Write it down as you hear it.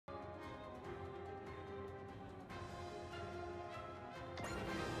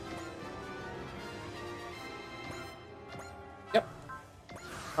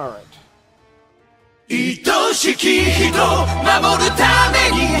Alright. 愛しき人守るた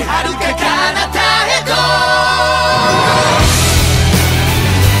めに遥か彼方へと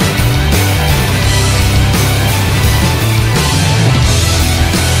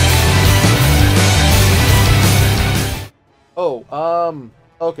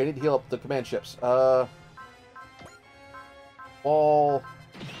Okay, I need to heal up the command ships. Wall.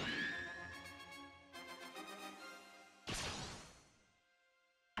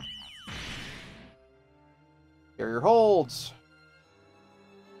 Carrier holds.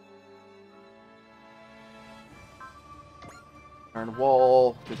 Iron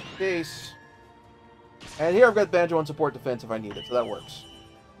wall, just in case. And here I've got Banjo on support defense if I need it, so that works.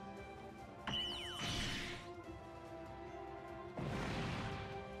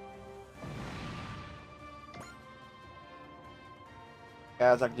 Yeah,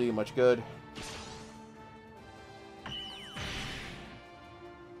 that's not gonna do you much good.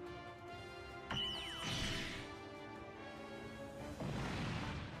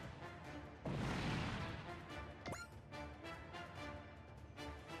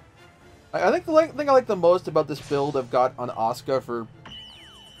 I think the thing I like the most about this build I've got on Asuka for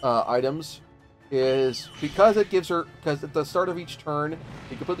items is because it gives her, because at the start of each turn,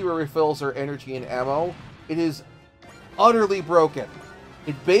 it completely refills her energy and ammo. It is utterly broken.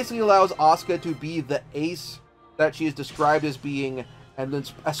 It basically allows Asuka to be the ace that she is described as being and then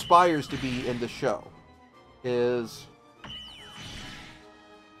aspires to be in the show. Is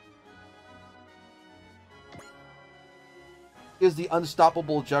the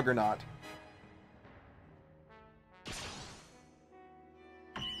unstoppable juggernaut.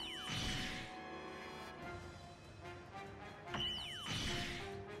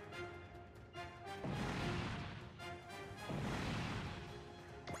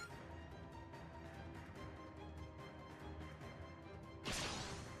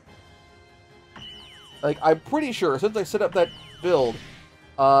 Like, I'm pretty sure, since I set up that build,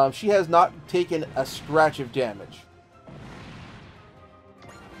 she has not taken a scratch of damage.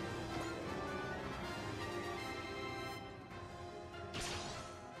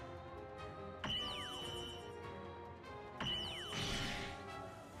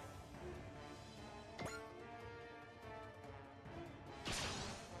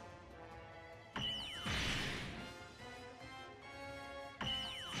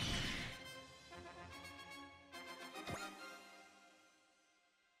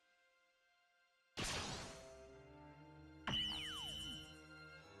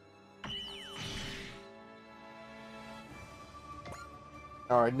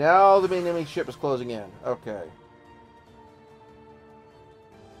 Alright, now the main enemy ship is closing in. Okay.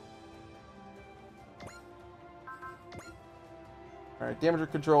 Alright,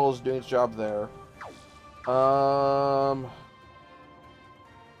 damager control is doing its job there.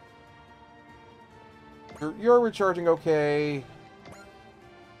 You're recharging okay.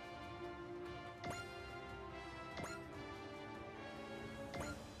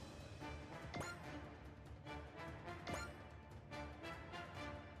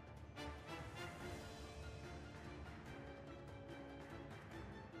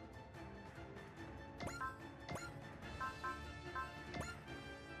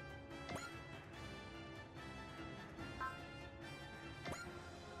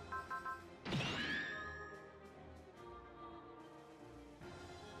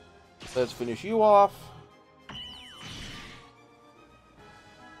 Let's finish you off.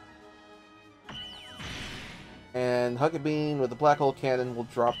 And Huckabee with the black hole cannon will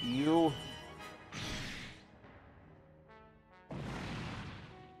drop you.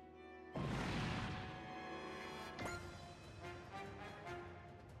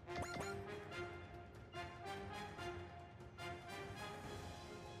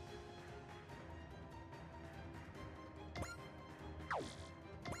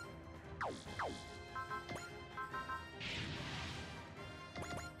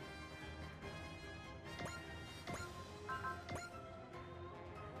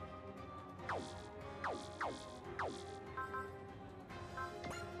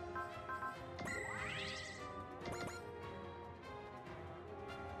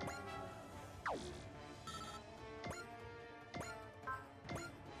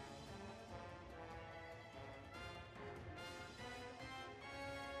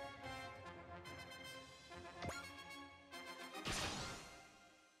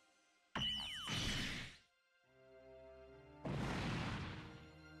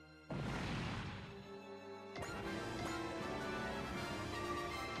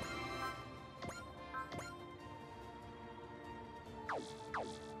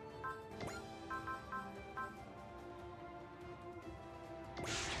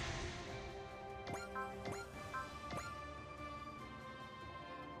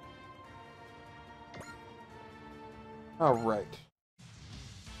 Alright.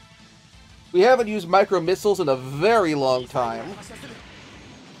 We haven't used micro missiles in a very long time.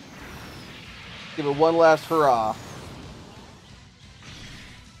 Give it one last hurrah.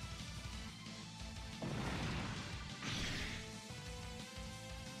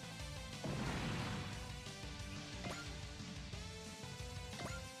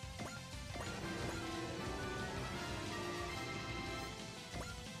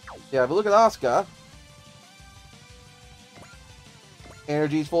 Yeah, but look at Asuka.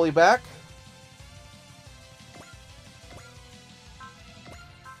 Energy's fully back.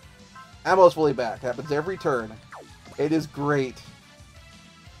 Ammo's fully back. Happens every turn. It is great.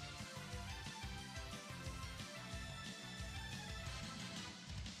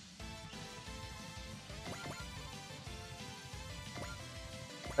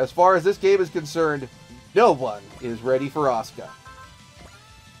 As far as this game is concerned, no one is ready for Asuka.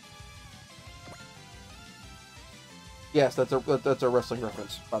 Yes, that's a wrestling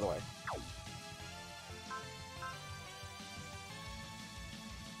reference, by the way.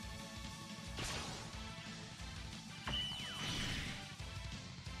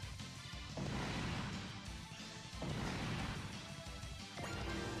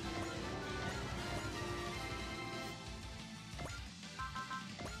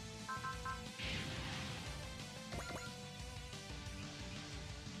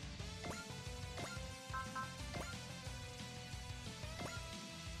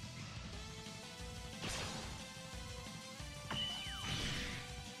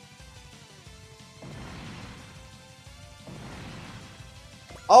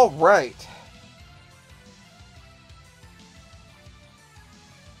 All right.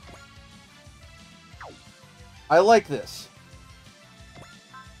 I like this.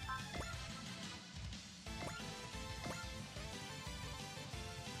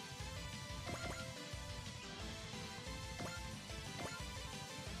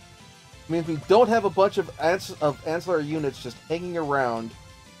 Means we don't have a bunch of ancillary units just hanging around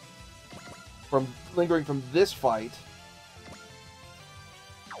from lingering from this fight.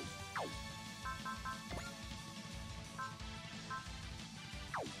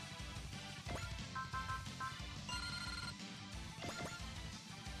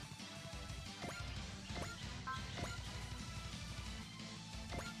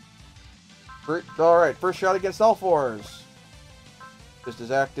 Alright, first shot against all fours. Just as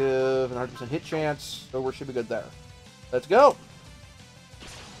active, and 100% hit chance, so we should be good there. Let's go!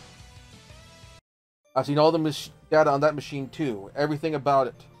 I've seen all the data on that machine too. Everything about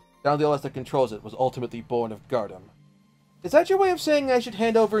it, down to the OS that controls it, was ultimately born of Gardam. Is that your way of saying I should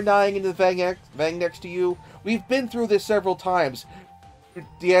hand over Nine into the Vang next to you? We've been through this several times.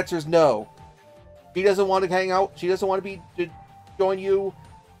 The answer is no. She doesn't want to hang out. She doesn't want to join you.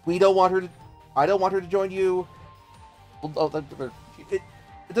 We don't want her to... I don't want her to join you. It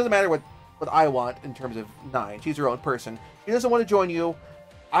doesn't matter what I want in terms of Nine. She's her own person. She doesn't want to join you.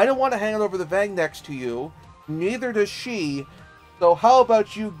 I don't want to hang out over the Vang next to you. Neither does she. So how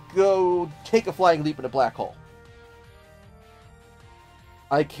about you go take a flying leap in a black hole?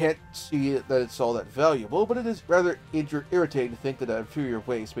 I can't see that it's all that valuable, but it is rather irritating to think that an inferior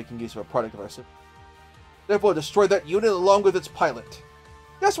waste making use of a product of our system. Therefore, destroy that unit along with its pilot.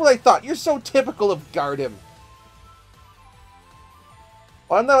 That's what I thought. You're so typical of Gardam.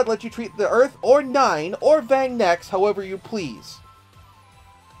 Well, I'm not going to let you treat the Earth, or Nine, or Vang Nex however you please.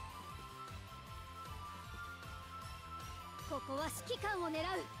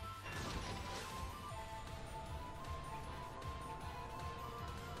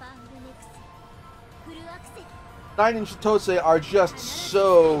 Nine and Chitose are just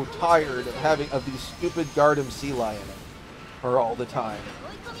so tired of these stupid Gardam Sea Lion for all the time.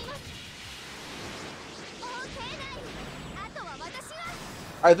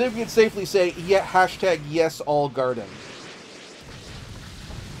 I think we can safely say, yeah, hashtag yes all Gardam.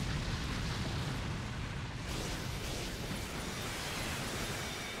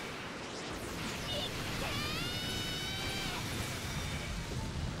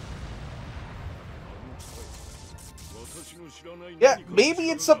 Yeah,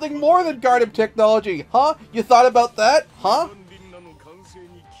 maybe it's something more than Gardam technology, huh? You thought about that, huh?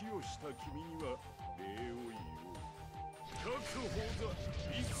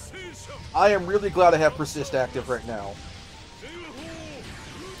 I am really glad I have Persist active right now.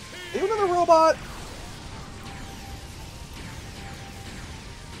 Even another robot?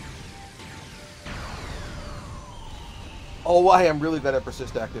 Oh, I am really glad I have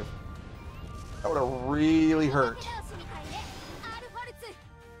Persist active. That would have really hurt.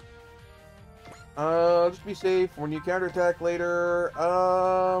 Just to be safe, when you counterattack later,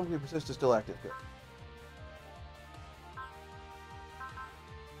 your Persist is still active here.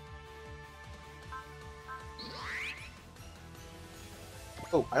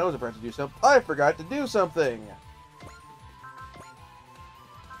 Oh, I was about to do something. I forgot to do something!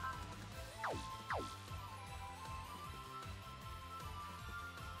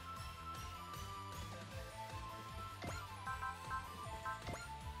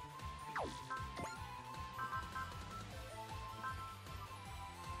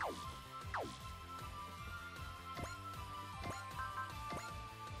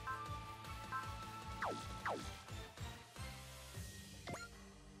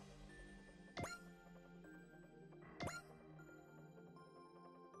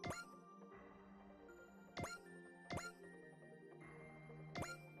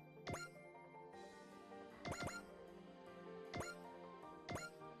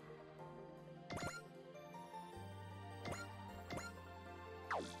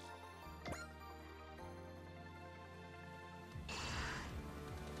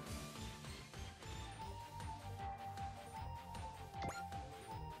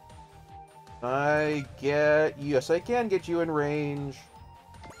 Yes, I can get you in range.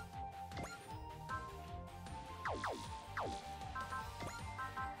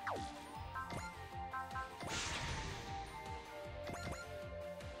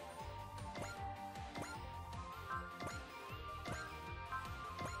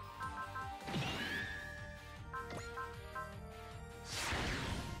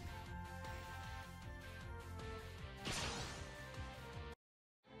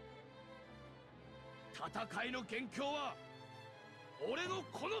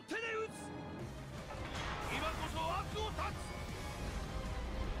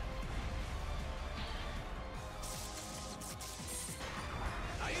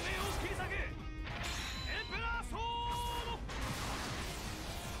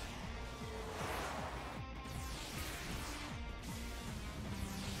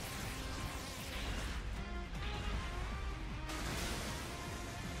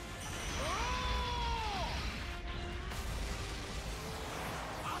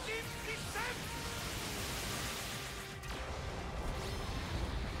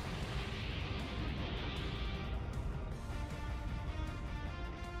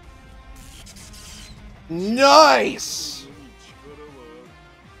 Nice!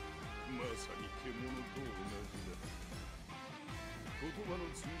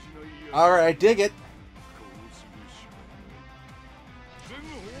 Alright, I dig it.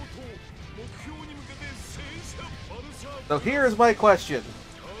 So here's my question.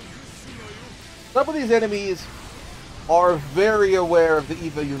 Some of these enemies are very aware of the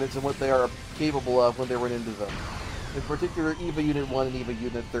EVA units and what they are capable of when they run into them. In particular, EVA Unit 1 and EVA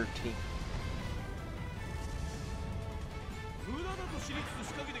Unit 13.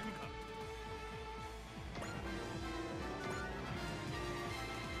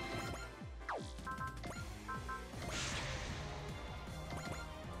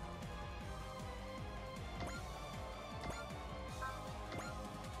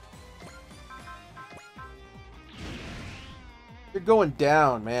 You're going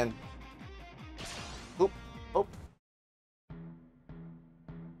down, man. Oop. Oh.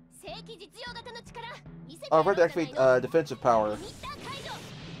 Oh, I've got to activate defensive power.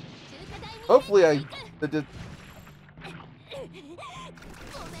 Hopefully I did.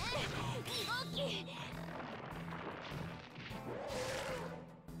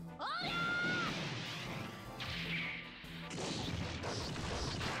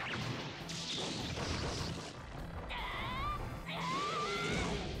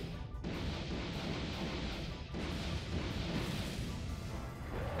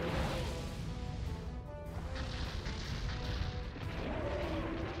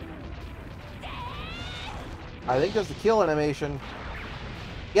 I think that's the kill animation.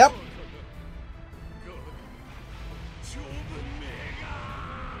 Yep.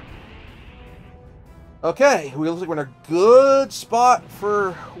 Okay, we look like we're in a good spot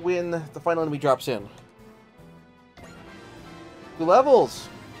for when the final enemy drops in. 2 levels.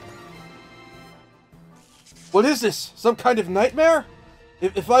 What is this? Some kind of nightmare?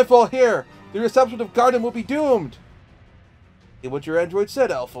 If I fall here, the establishment of Garden will be doomed. Hear what your android said,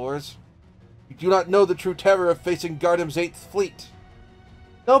 Alphors. You do not know the true terror of facing Gardam's 8th fleet.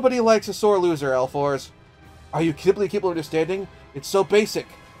 Nobody likes a sore loser, Alphors. Are you simply capable of understanding? It's so basic.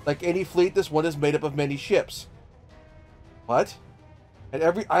 Like any fleet, this one is made up of many ships. What? And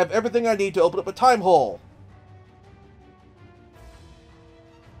I have everything I need to open up a time hole.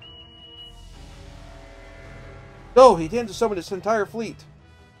 No, he intends to summon his entire fleet.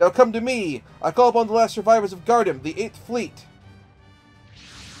 Now come to me. I call upon the last survivors of Gardam, the 8th fleet.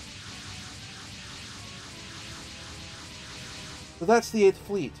 So that's the 8th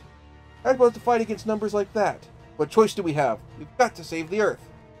fleet. How are you supposed to fight against numbers like that? What choice do we have? We've got to save the Earth.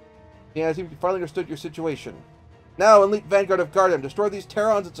 Yeah, I seem to finally understood your situation. Now, elite vanguard of Gardem, destroy these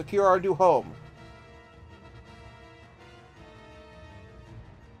Terrans and secure our new home.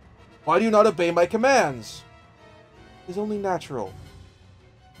 Why do you not obey my commands? It is only natural.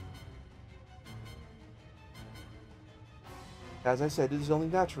 As I said, it is only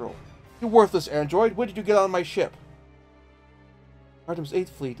natural. You worthless android, when did you get on my ship? Gardem's 8th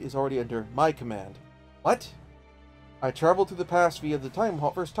Fleet is already under my command. What? I traveled through the past via the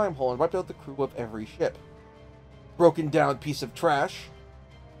first time hole and wiped out the crew of every ship. Broken down piece of trash.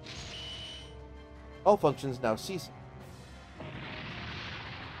 All functions now ceasing.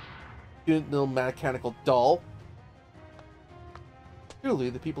 You little mechanical doll.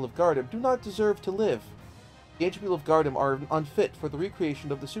 Truly, the people of Gardem do not deserve to live. The ancient people of Gardem are unfit for the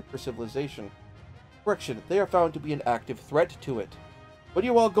recreation of the super civilization. Correction, they are found to be an active threat to it. What are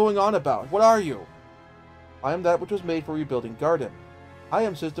you all going on about? What are you? I am that which was made for rebuilding Gardem. I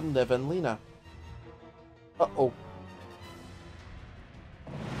am System Nevanlinna. Uh-oh.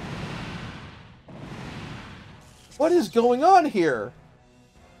 What is going on here?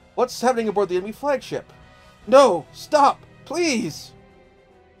 What's happening aboard the enemy flagship? No! Stop! Please!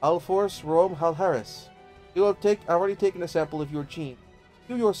 Alforce Rome Halharis. You have already taken a sample of your gene.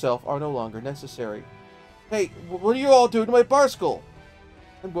 You yourself are no longer necessary. Hey, what are you all doing to my Barskull?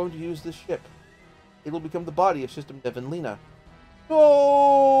 I'm going to use this ship. It will become the body of System Nevanlinna.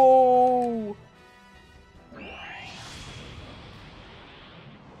 No!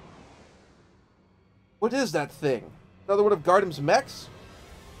 What is that thing? Another one of Gardem's mechs?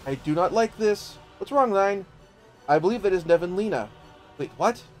 I do not like this. What's wrong, Nine? I believe that is Nevanlinna. Wait,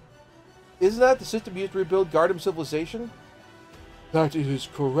 what? Isn't that the system used to rebuild Gardem civilization? That is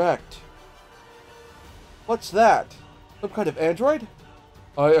correct. What's that? Some kind of android?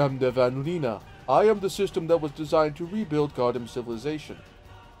 I am Nevanlinna. I am the system that was designed to rebuild Gardem civilization.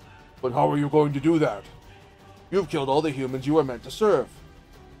 But how are you going to do that? You've killed all the humans you were meant to serve.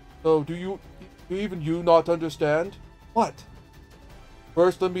 So do even you not understand? What?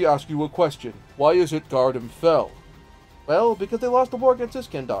 First, let me ask you a question. Why is it Gardem fell? Well, because they lost the war against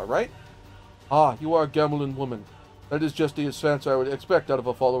Iskandar, right? Ah, you are a Gamelin woman. That is just the answer I would expect out of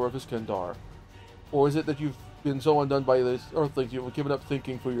a follower of Iskandar. Or is it that you've been so undone by these Earthlings you've given up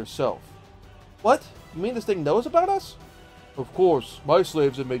thinking for yourself? What? You mean this thing knows about us? Of course. My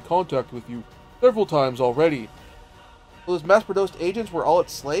slaves have made contact with you several times already. So those mass-produced agents were all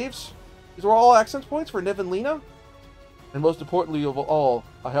its slaves? These were all access points for Nevanlinna? And most importantly of all,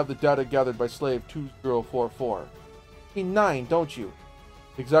 I have the data gathered by slave 2044. You mean 9, don't you?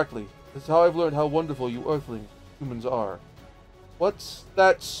 Exactly. That's how I've learned how wonderful you Earthlings, humans are. What's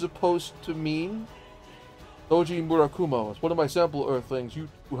that supposed to mean? Doji Murakumo is one of my sample Earthlings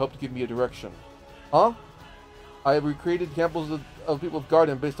who helped give me a direction. Huh? I have recreated samples of people of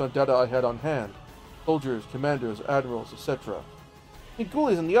Gardem based on data I had on hand. Soldiers, commanders, admirals, etc. You mean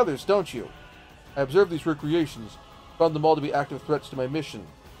Ghoulies and the others, don't you? I observed these recreations, found them all to be active threats to my mission,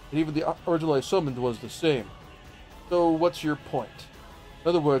 and even the original I summoned was the same. So what's your point? In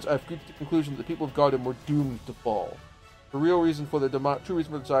other words, I've reached the conclusion that the people of Gardem were doomed to fall. The real reason for their true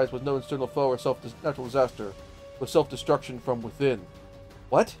reason for their size was no external foe or natural disaster, but self-destruction from within.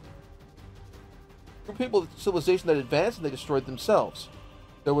 What? There were people of civilization that advanced and they destroyed themselves.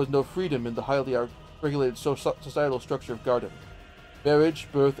 There was no freedom in the highly regulated societal structure of Gardem. Marriage,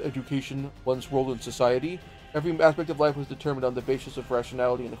 birth, education, one's role in society, every aspect of life was determined on the basis of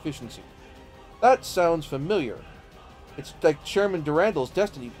rationality and efficiency. That sounds familiar. It's like Chairman Durandal's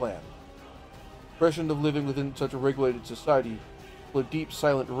destiny plan. The impression of living within such a regulated society with a deep,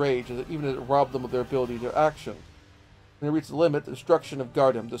 silent rage, even as it robbed them of their ability to action. When they reached the limit, the destruction of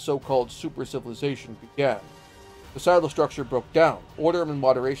Gardem, the so-called super-civilization, began. The societal structure broke down, order and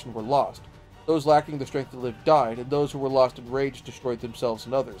moderation were lost. Those lacking the strength to live died, and those who were lost in rage destroyed themselves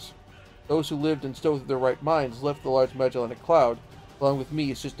and others. Those who lived and still with their right minds left the large Magellanic Cloud, along with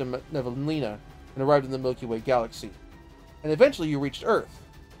me, System Nevanlinna, and arrived in the Milky Way galaxy. And eventually you reached Earth.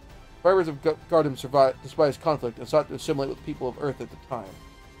 Survivors of Gardem despised conflict and sought to assimilate with the people of Earth at the time.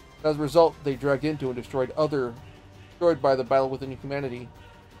 As a result, they dragged into and destroyed by the battle within humanity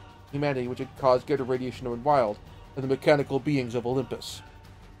which had caused greater radiation and wild, and the mechanical beings of Olympus.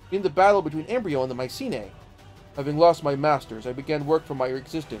 In the battle between Embryo and the Mycenae, having lost my masters, I began work for my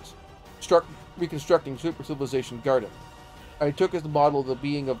existence, reconstructing super civilization Gardem. I took as the model the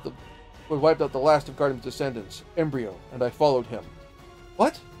being of the who had wiped out the last of Gardem's descendants, Embryo, and I followed him.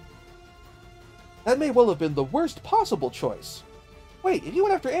 What? That may well have been the worst possible choice. Wait, if you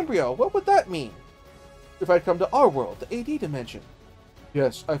went after Embryo, what would that mean? If I'd come to our world, the AD dimension.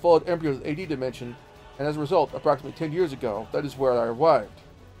 Yes, I followed Embryo's AD dimension, and as a result, approximately 10 years ago, that is where I arrived.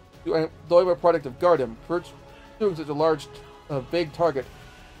 Though I'm a product of Gardem, pursuing such a large, vague target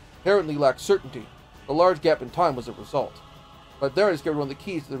inherently lacked certainty. The large gap in time was a result. But there I discovered one of the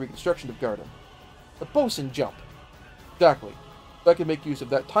keys to the reconstruction of Gardem. The boson jump. Exactly. If I could make use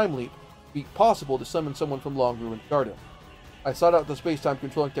of that time leap, it would be possible to summon someone from long-ruined Gardem. I sought out the space-time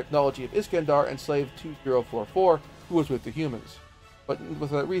controlling technology of Iskandar and Slave 2044, who was with the humans. But for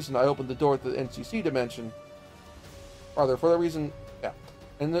that reason, I opened the door to the NCC dimension. For that reason, yeah.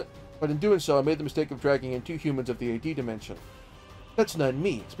 But in doing so, I made the mistake of dragging in 2 humans of the AD dimension. Setsuna and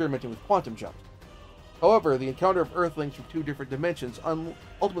me, experimenting with quantum jumps. However, the encounter of Earthlings from 2 different dimensions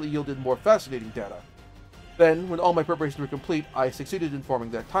ultimately yielded more fascinating data. Then, when all my preparations were complete, I succeeded in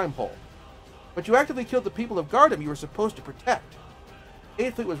forming that time hole. But you actively killed the people of Gardem you were supposed to protect.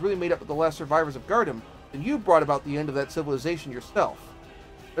 8th Fleet was really made up of the last survivors of Gardem, and you brought about the end of that civilization yourself.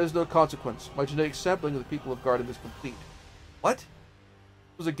 There is no consequence. My genetic sampling of the people of Gardem is complete. What?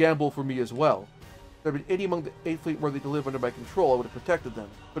 It was a gamble for me as well. If there had been any among the 8th Fleet worthy to live under my control, I would have protected them,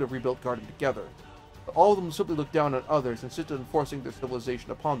 could have rebuilt Gardem together. But all of them simply looked down on others and insisted on forcing their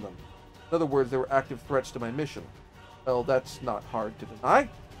civilization upon them. In other words, they were active threats to my mission. Well, that's not hard to deny.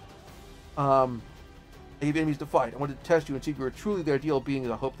 I gave enemies to fight. I wanted to test you and see if you were truly the ideal being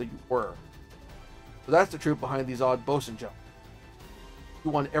as I hoped that you were. So that's the truth behind these odd boson jumps.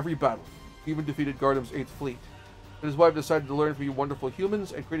 You won every battle. You even defeated Gardem's 8th Fleet. That is why I've decided to learn from you wonderful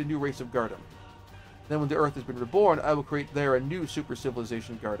humans and create a new race of Gardem. Then when the Earth has been reborn, I will create there a new super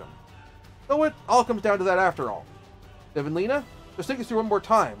civilization Gardem. So it all comes down to that after all. Nevanlinna, just think this through one more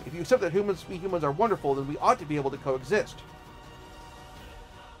time. If you accept that we humans are wonderful, then we ought to be able to coexist.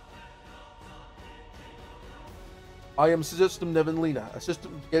 I am System Nevanlinna, a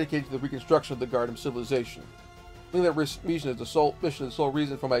system dedicated to the reconstruction of the Gardem civilization. I think that mission is the sole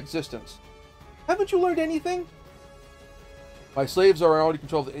reason for my existence. Haven't you learned anything? My slaves are already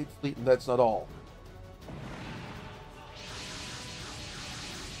control of the 8th Fleet, and that's not all.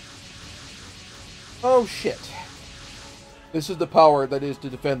 Oh shit. This is the power that is to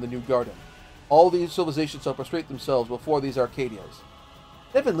defend the new Gardem. All these civilizations shall prostrate themselves before these Arcadias.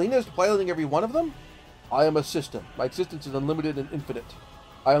 Nevanlinna is piloting every one of them? I am a system. My existence is unlimited and infinite.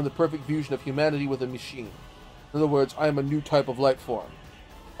 I am the perfect fusion of humanity with a machine. In other words, I am a new type of life form.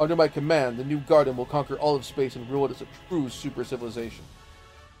 Under my command, the new Gardem will conquer all of space and rule it as a true super civilization.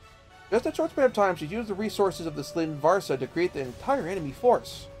 Just a short span of time, she used the resources of the slain Varsa to create the entire enemy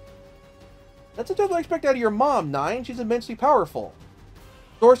force. That's a death I expect out of your mom, Nine. She's immensely powerful.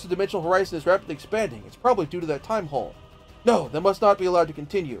 The source of the dimensional horizon is rapidly expanding. It's probably due to that time hole. No, that must not be allowed to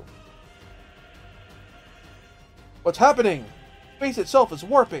continue. What's happening? Space itself is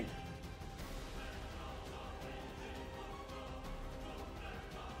warping.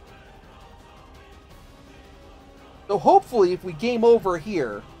 So hopefully, if we game over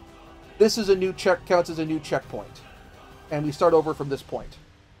here, this is counts as a new checkpoint, and we start over from this point.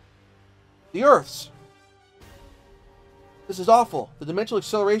 The Earths. This is awful. The dimensional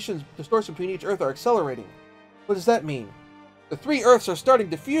accelerations distortion between each Earth are accelerating. What does that mean? The 3 Earths are starting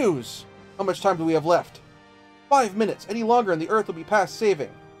to fuse. How much time do we have left? 5 minutes. Any longer and the Earth will be past saving.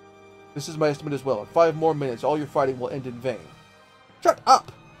 This is my estimate as well. In 5 more minutes, all your fighting will end in vain. Shut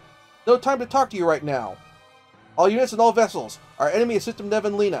up! No time to talk to you right now. All units and all vessels. Our enemy is System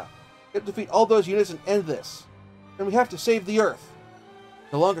Nevanlinna. We have to defeat all those units and end this. Then we have to save the Earth.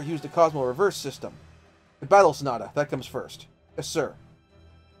 No longer use the Cosmo Reverse system. The Battle Sonata. That comes first. Yes, sir.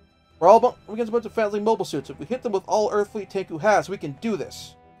 We're all against a bunch of fancy mobile suits. If we hit them with all Earth Fleet Tenku has, we can do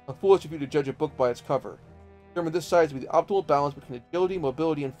this. How foolish of you to judge a book by its cover. Determine this size to be the optimal balance between agility,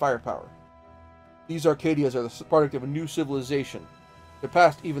 mobility, and firepower. These Arcadias are the product of a new civilization. They're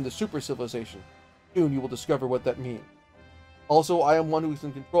past even the super civilization. Soon you will discover what that means. Also, I am one who is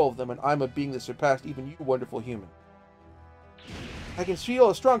in control of them, and I am a being that surpassed even you, wonderful human. I can feel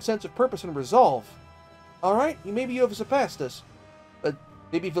a strong sense of purpose and resolve. Alright, maybe you have surpassed us. But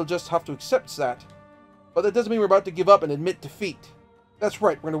maybe you'll just have to accept that. But that doesn't mean we're about to give up and admit defeat. That's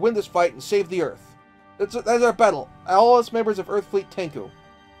right, we're going to win this fight and save the Earth. That's our battle. All us members of Earth Fleet Tenku.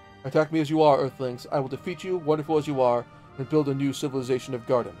 Attack me as you are, Earthlings. I will defeat you, wonderful as you are, and build a new civilization of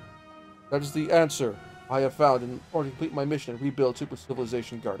Gardem. That is the answer I have found in order to complete my mission and rebuild Super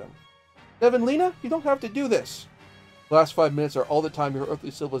Civilization Gardem. Nevanlinna, you don't have to do this. The last 5 minutes are all the time your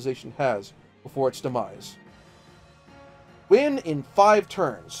earthly civilization has before its demise. Win in 5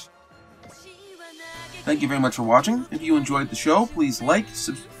 turns. Thank you very much for watching. If you enjoyed the show, please like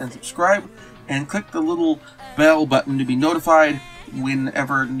and subscribe, and click the little bell button to be notified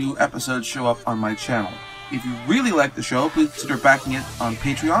whenever new episodes show up on my channel. If you really like the show, please consider backing it on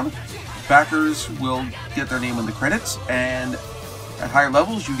Patreon. backers will get their name in the credits, and at higher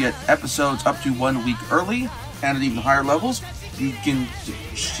levels you get episodes up to 1 week early, and at even higher levels you can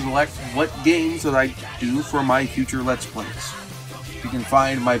select what games that I do for my future Let's Plays. You can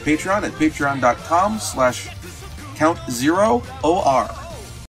find my Patreon at patreon.com/CountZeroOR.